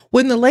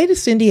When the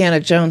latest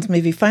Indiana Jones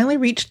movie finally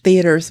reached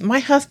theaters, my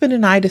husband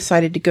and I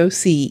decided to go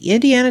see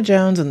Indiana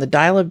Jones and the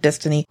Dial of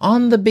Destiny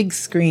on the big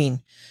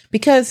screen,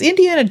 because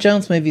Indiana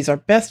Jones movies are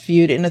best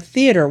viewed in a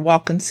theater while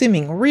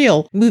consuming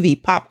real movie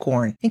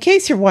popcorn. In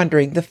case you're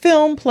wondering, the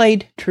film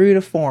played true to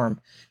form,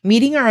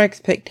 meeting our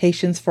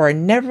expectations for a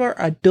never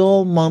a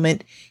dull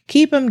moment,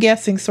 keep 'em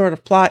guessing sort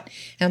of plot,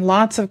 and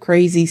lots of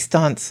crazy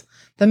stunts.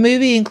 The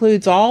movie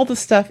includes all the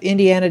stuff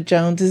Indiana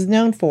Jones is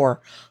known for: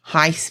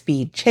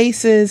 high-speed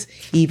chases,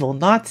 evil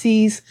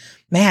Nazis,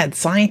 mad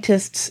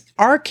scientists,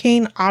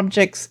 arcane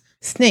objects,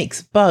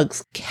 snakes,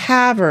 bugs,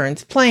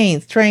 caverns,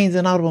 planes, trains,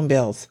 and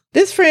automobiles.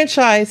 This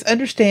franchise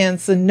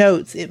understands the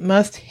notes it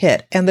must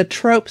hit and the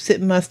tropes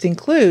it must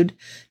include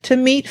to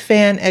meet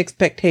fan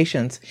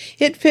expectations.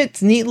 It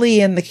fits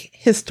neatly in the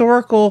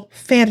historical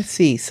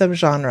fantasy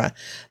subgenre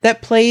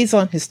that plays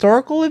on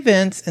historical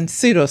events and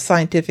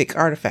pseudo-scientific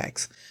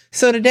artifacts.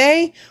 So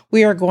today,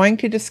 we are going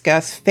to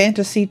discuss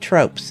fantasy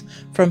tropes,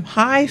 from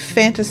high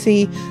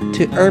fantasy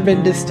to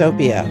urban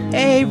dystopia.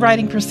 Hey,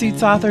 Writing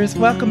Pursuits authors,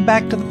 welcome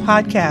back to the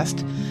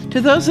podcast. To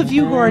those of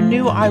you who are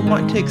new, I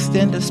want to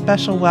extend a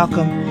special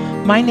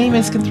welcome. My name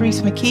is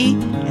Catrice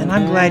McKee, and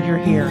I'm glad you're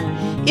here.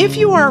 If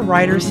you are a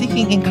writer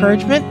seeking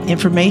encouragement,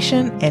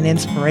 information, and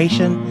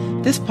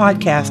inspiration, this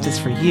podcast is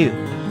for you.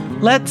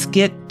 Let's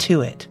get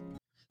to it.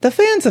 The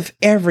fans of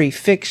every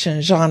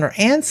fiction genre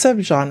and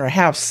subgenre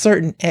have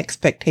certain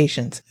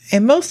expectations,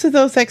 and most of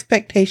those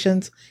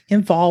expectations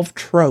involve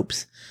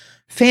tropes.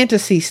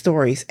 Fantasy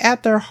stories,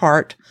 at their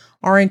heart,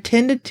 are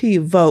intended to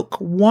evoke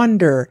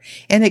wonder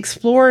and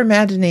explore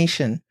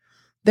imagination.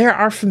 There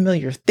are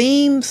familiar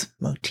themes,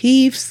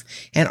 motifs,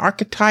 and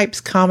archetypes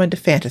common to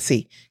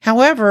fantasy.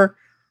 However,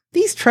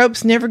 these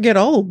tropes never get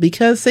old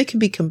because they can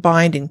be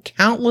combined in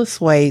countless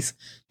ways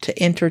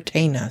to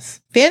entertain us.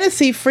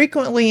 Fantasy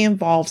frequently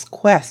involves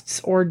quests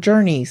or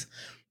journeys,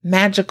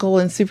 magical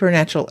and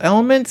supernatural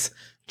elements,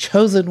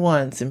 chosen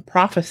ones and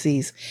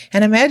prophecies,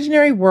 and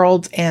imaginary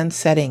worlds and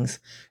settings.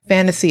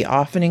 Fantasy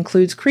often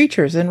includes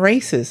creatures and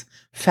races,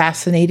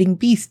 fascinating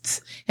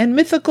beasts, and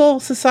mythical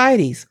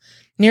societies.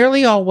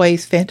 Nearly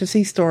always,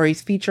 fantasy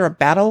stories feature a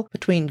battle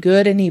between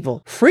good and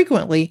evil,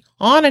 frequently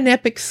on an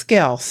epic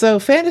scale, so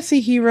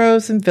fantasy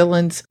heroes and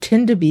villains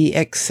tend to be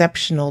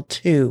exceptional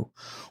too.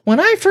 When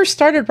I first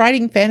started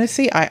writing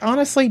fantasy, I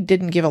honestly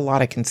didn't give a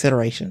lot of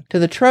consideration to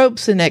the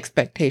tropes and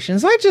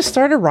expectations. I just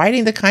started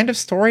writing the kind of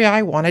story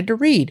I wanted to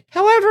read.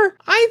 However,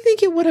 I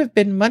think it would have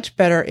been much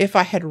better if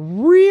I had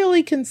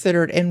really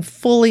considered and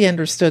fully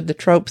understood the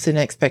tropes and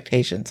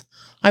expectations.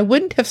 I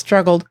wouldn't have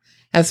struggled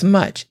as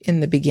much in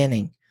the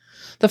beginning.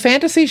 The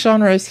fantasy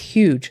genre is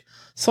huge,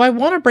 so I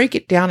want to break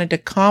it down into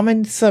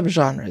common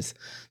subgenres.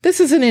 This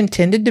isn't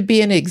intended to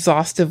be an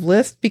exhaustive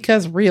list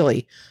because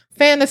really,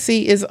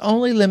 fantasy is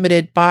only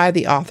limited by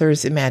the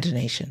author's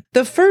imagination.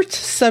 The first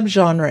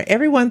subgenre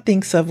everyone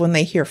thinks of when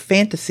they hear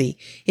fantasy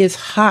is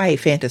high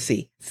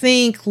fantasy.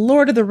 Think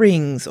Lord of the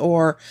Rings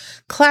or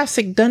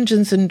classic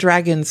Dungeons and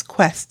Dragons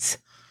quests.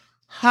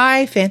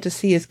 High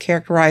fantasy is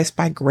characterized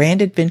by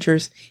grand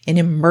adventures in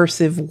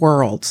immersive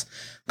worlds.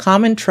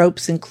 Common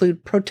tropes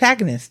include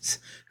protagonists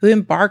who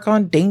embark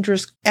on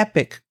dangerous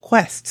epic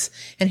quests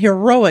and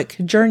heroic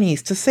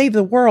journeys to save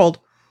the world,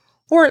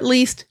 or at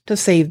least to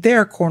save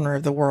their corner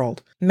of the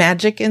world.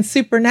 Magic and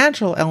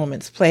supernatural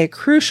elements play a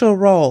crucial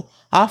role,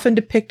 often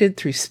depicted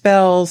through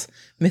spells,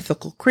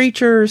 mythical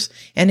creatures,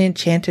 and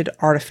enchanted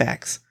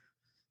artifacts.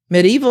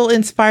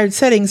 Medieval-inspired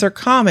settings are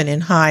common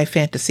in high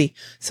fantasy,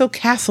 so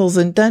castles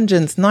and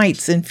dungeons,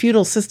 knights, and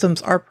feudal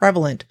systems are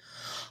prevalent.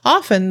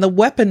 Often, the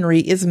weaponry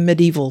is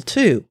medieval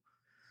too.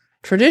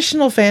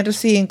 Traditional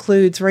fantasy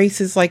includes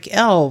races like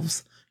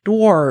elves,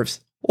 dwarves,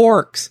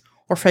 orcs,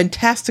 or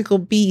fantastical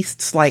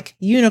beasts like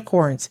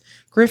unicorns,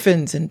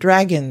 griffins, and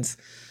dragons.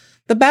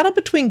 The battle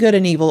between good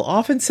and evil,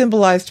 often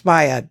symbolized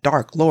by a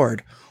dark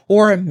lord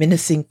or a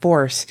menacing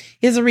force,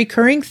 is a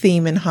recurring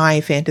theme in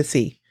high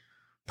fantasy.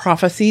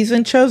 Prophecies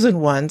and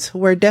chosen ones,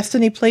 where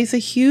destiny plays a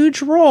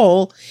huge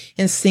role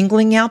in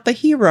singling out the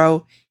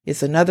hero,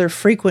 is another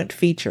frequent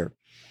feature.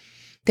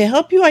 To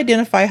help you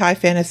identify high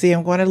fantasy,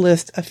 I'm going to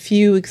list a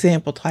few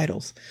example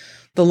titles.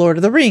 The Lord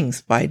of the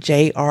Rings by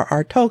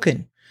J.R.R.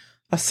 Tolkien.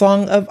 A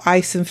Song of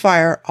Ice and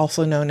Fire,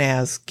 also known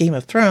as Game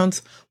of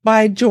Thrones,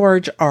 by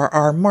George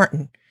R.R.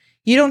 Martin.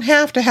 You don't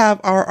have to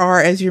have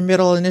R.R. as your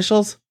middle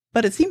initials,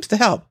 but it seems to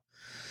help.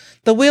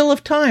 The Wheel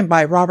of Time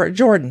by Robert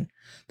Jordan.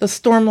 The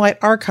Stormlight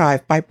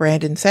Archive by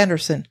Brandon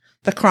Sanderson.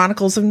 The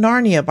Chronicles of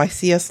Narnia by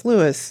C.S.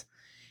 Lewis.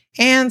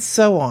 And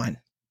so on.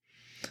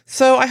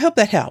 So I hope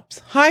that helps.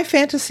 High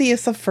fantasy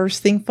is the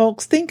first thing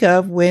folks think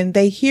of when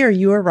they hear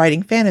you are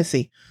writing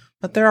fantasy.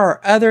 But there are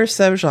other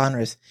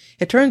subgenres.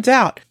 It turns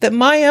out that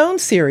my own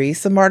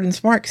series, the Martin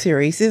Smart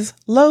series, is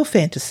low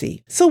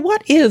fantasy. So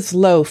what is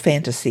low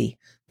fantasy?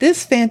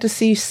 This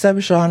fantasy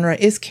subgenre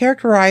is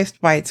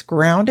characterized by its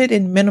grounded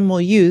and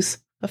minimal use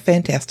of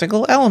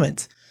fantastical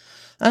elements.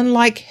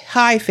 Unlike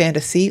high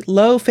fantasy,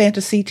 low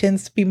fantasy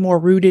tends to be more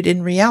rooted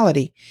in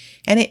reality,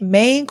 and it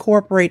may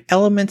incorporate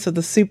elements of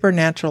the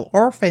supernatural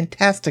or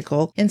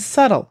fantastical in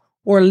subtle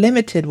or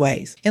limited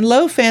ways. In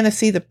low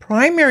fantasy, the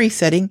primary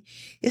setting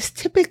is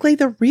typically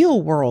the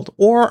real world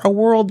or a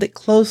world that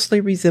closely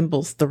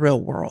resembles the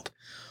real world.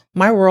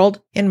 My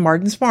world in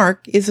Martin's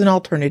Mark is an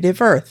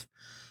alternative Earth.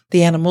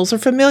 The animals are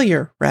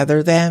familiar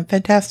rather than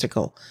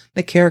fantastical.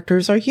 The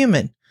characters are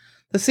human.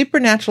 The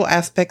supernatural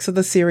aspects of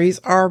the series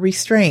are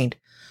restrained.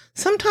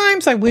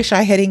 Sometimes I wish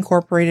I had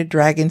incorporated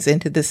dragons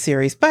into this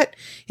series, but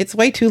it's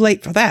way too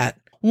late for that.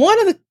 One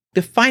of the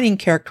defining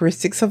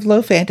characteristics of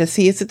low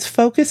fantasy is its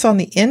focus on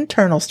the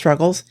internal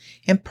struggles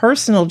and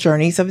personal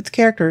journeys of its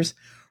characters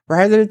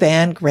rather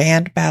than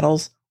grand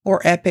battles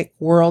or epic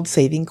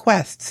world-saving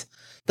quests.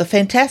 The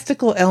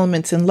fantastical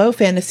elements in low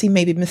fantasy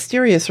may be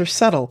mysterious or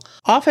subtle,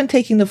 often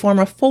taking the form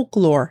of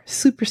folklore,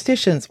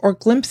 superstitions, or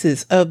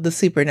glimpses of the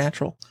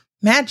supernatural.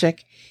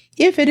 Magic,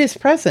 if it is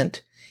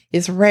present,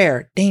 is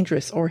rare,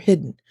 dangerous, or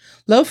hidden.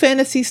 Low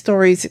fantasy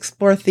stories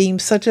explore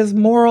themes such as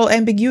moral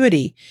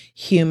ambiguity,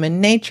 human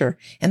nature,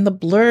 and the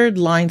blurred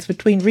lines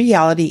between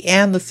reality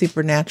and the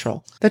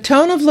supernatural. The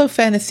tone of low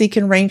fantasy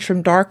can range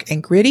from dark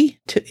and gritty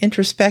to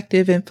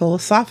introspective and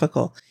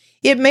philosophical.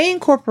 It may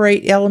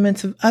incorporate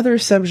elements of other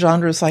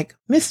subgenres like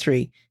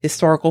mystery,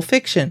 historical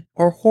fiction,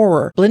 or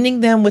horror, blending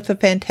them with the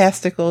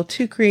fantastical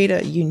to create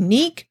a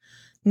unique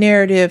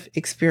narrative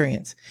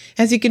experience.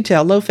 As you can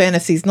tell, low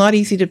fantasy is not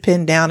easy to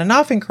pin down and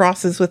often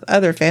crosses with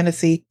other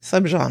fantasy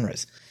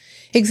subgenres.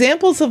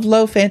 Examples of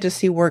low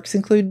fantasy works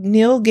include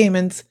Neil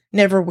Gaiman's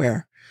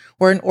Neverwhere,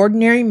 where an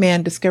ordinary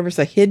man discovers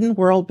a hidden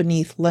world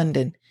beneath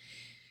London,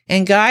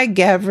 and Guy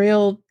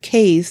Gavriel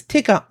Kay's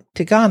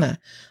Tigana,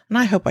 and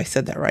I hope I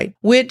said that right,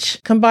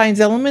 which combines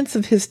elements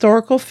of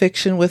historical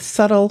fiction with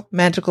subtle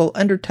magical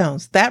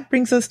undertones. That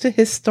brings us to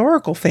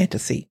historical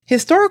fantasy.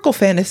 Historical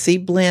fantasy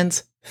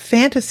blends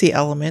fantasy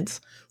elements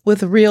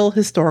with real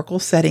historical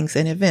settings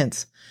and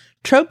events.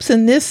 Tropes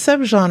in this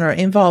subgenre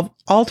involve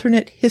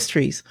alternate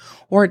histories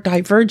or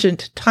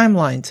divergent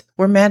timelines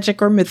where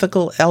magic or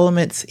mythical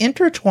elements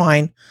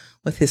intertwine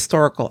with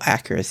historical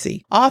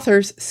accuracy.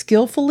 Authors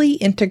skillfully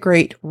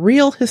integrate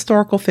real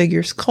historical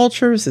figures,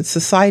 cultures, and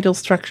societal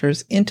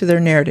structures into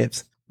their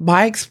narratives.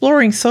 By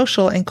exploring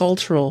social and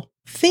cultural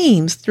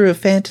themes through a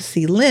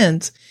fantasy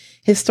lens,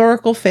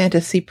 historical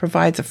fantasy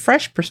provides a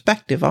fresh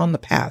perspective on the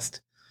past.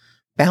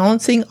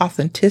 Balancing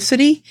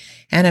authenticity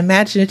and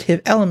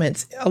imaginative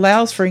elements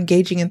allows for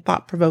engaging and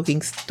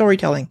thought-provoking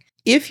storytelling.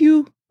 If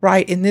you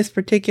write in this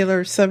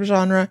particular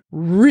subgenre,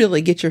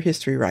 really get your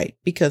history right,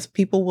 because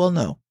people will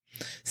know.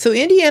 So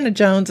Indiana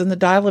Jones and the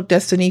Dial of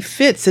Destiny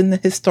fits in the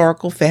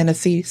historical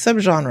fantasy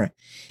subgenre.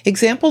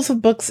 Examples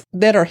of books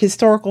that are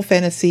historical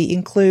fantasy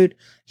include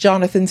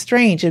Jonathan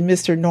Strange and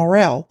Mr.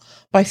 Norrell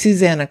by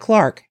Susanna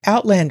Clarke,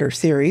 Outlander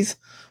series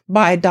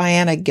by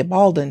Diana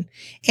Gabaldon,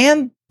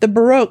 and The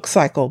Baroque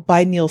Cycle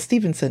by Neil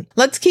Stephenson.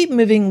 Let's keep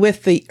moving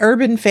with the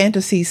urban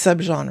fantasy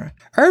subgenre.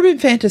 Urban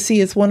fantasy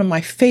is one of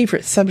my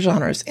favorite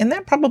subgenres, and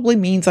that probably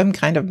means I'm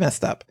kind of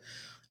messed up.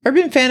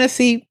 Urban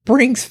fantasy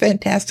brings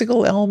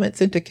fantastical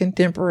elements into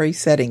contemporary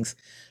settings.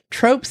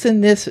 Tropes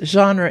in this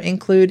genre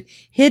include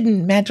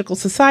hidden magical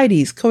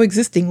societies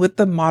coexisting with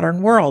the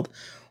modern world,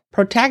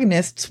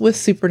 protagonists with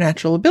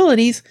supernatural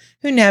abilities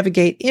who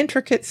navigate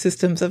intricate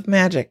systems of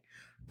magic,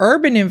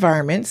 urban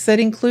environments that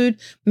include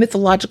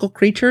mythological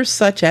creatures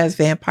such as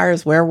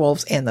vampires,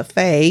 werewolves, and the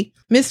Fae.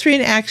 Mystery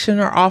and action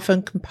are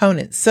often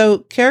components, so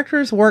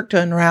characters work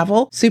to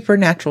unravel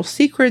supernatural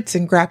secrets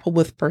and grapple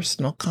with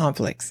personal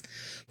conflicts.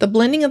 The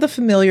blending of the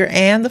familiar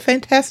and the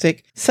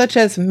fantastic, such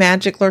as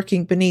magic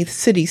lurking beneath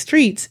city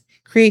streets,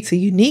 creates a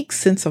unique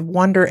sense of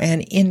wonder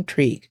and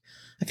intrigue.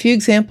 A few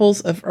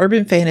examples of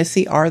urban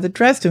fantasy are The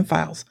Dresden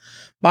Files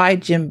by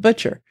Jim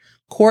Butcher,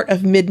 Court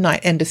of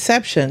Midnight and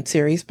Deception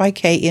series by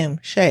K.M.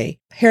 Shea,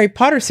 Harry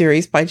Potter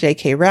series by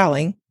J.K.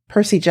 Rowling,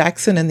 Percy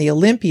Jackson and the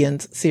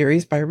Olympians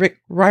series by Rick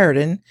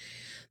Riordan,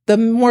 the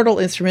Mortal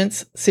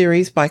Instruments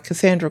series by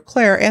Cassandra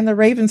Clare, and the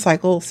Raven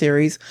Cycle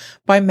series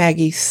by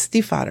Maggie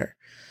Stiefvater.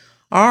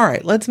 All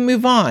right, let's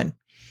move on.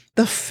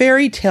 The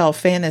fairy tale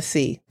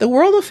fantasy. The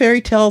world of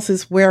fairy tales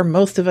is where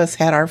most of us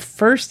had our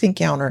first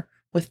encounter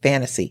with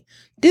fantasy.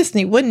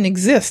 Disney wouldn't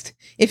exist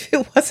if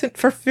it wasn't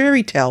for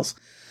fairy tales.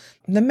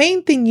 The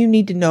main thing you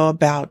need to know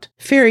about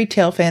fairy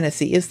tale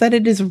fantasy is that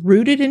it is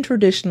rooted in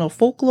traditional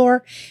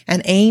folklore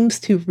and aims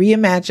to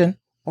reimagine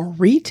or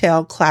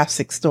retell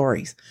classic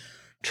stories.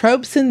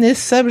 Tropes in this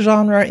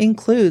subgenre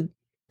include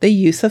the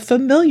use of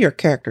familiar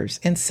characters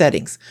and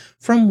settings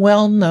from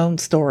well-known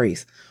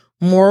stories,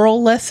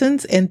 moral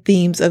lessons and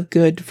themes of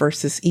good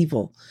versus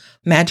evil.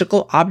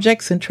 Magical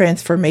objects and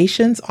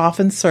transformations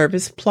often serve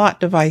as plot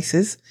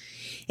devices.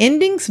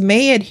 Endings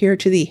may adhere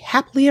to the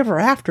happily ever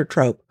after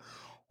trope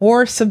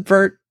or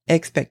subvert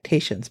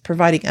expectations,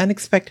 providing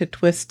unexpected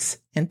twists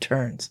and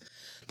turns.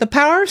 The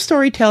power of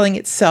storytelling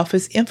itself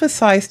is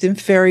emphasized in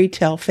fairy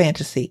tale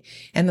fantasy,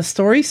 and the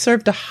stories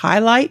serve to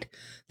highlight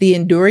the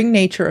enduring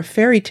nature of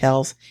fairy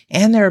tales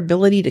and their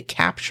ability to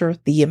capture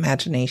the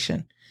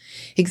imagination.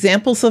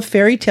 Examples of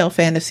fairy tale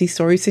fantasy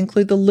stories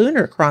include The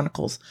Lunar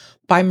Chronicles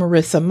by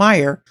Marissa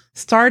Meyer,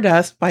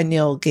 Stardust by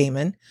Neil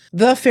Gaiman,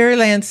 The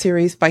Fairyland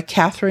series by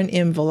Catherine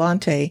M.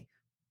 Vellante,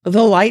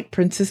 The Light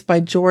Princess by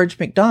George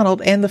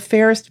MacDonald, and The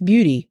Fairest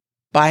Beauty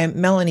by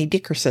Melanie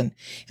Dickerson.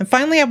 And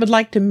finally, I would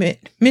like to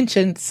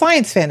mention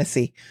science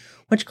fantasy,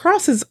 which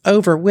crosses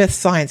over with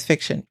science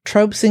fiction.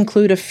 Tropes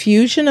include a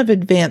fusion of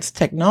advanced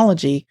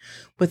technology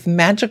with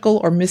magical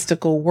or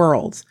mystical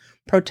worlds.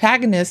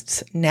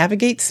 Protagonists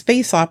navigate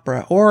space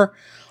opera or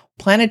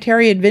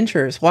planetary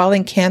adventures while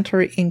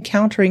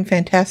encountering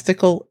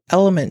fantastical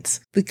elements.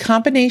 The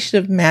combination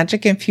of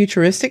magic and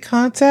futuristic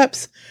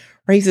concepts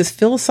raises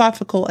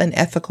philosophical and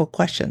ethical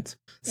questions.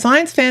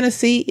 Science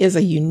fantasy is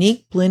a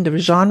unique blend of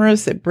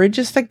genres that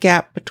bridges the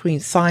gap between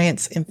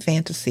science and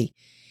fantasy.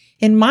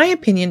 In my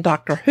opinion,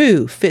 Doctor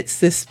Who fits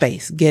this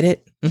space. Get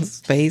it?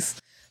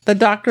 Space. The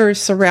Doctor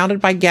is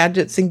surrounded by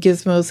gadgets and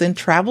gizmos and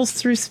travels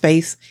through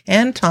space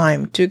and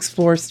time to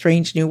explore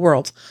strange new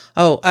worlds.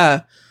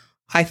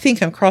 I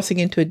think I'm crossing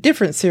into a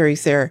different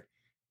series there.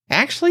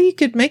 Actually, you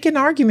could make an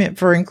argument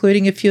for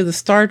including a few of the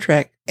Star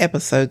Trek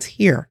episodes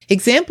here.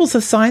 Examples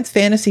of science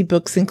fantasy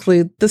books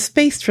include the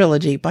Space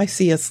Trilogy by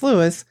C.S.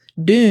 Lewis,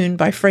 Dune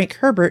by Frank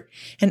Herbert,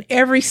 and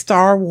every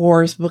Star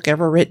Wars book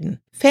ever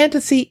written.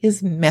 Fantasy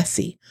is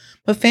messy,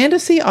 but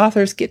fantasy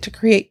authors get to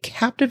create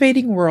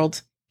captivating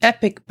worlds,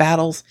 epic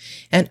battles,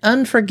 and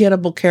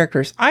unforgettable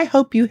characters. I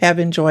hope you have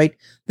enjoyed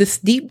this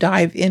deep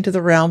dive into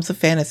the realms of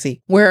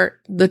fantasy, where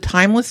the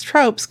timeless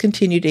tropes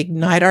continue to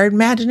ignite our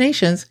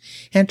imaginations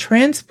and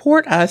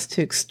transport us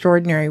to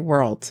extraordinary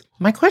worlds.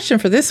 My question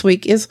for this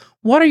week is,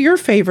 what are your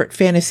favorite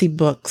fantasy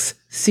books,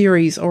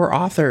 series, or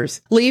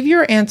authors? Leave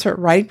your answer at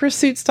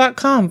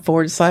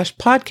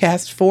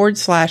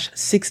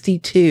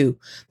writingpursuits.com/podcast/62.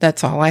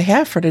 That's all I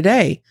have for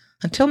today.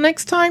 Until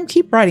next time,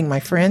 keep writing,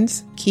 my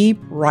friends. Keep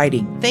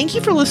writing. Thank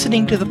you for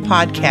listening to the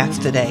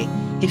podcast today.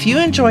 If you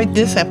enjoyed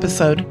this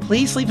episode,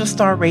 please leave a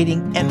star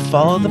rating and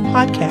follow the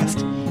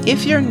podcast.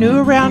 If you're new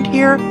around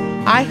here,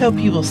 I hope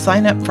you will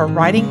sign up for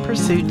Writing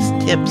Pursuits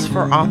Tips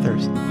for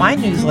Authors, my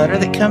newsletter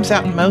that comes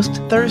out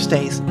most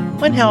Thursdays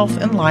when health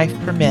and life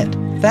permit.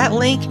 That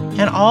link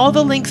and all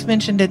the links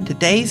mentioned in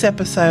today's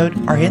episode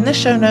are in the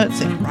show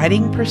notes at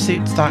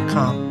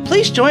writingpursuits.com.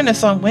 Please join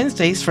us on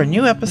Wednesdays for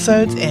new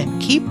episodes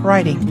and keep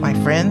writing, my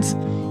friends.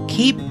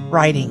 Keep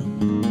writing.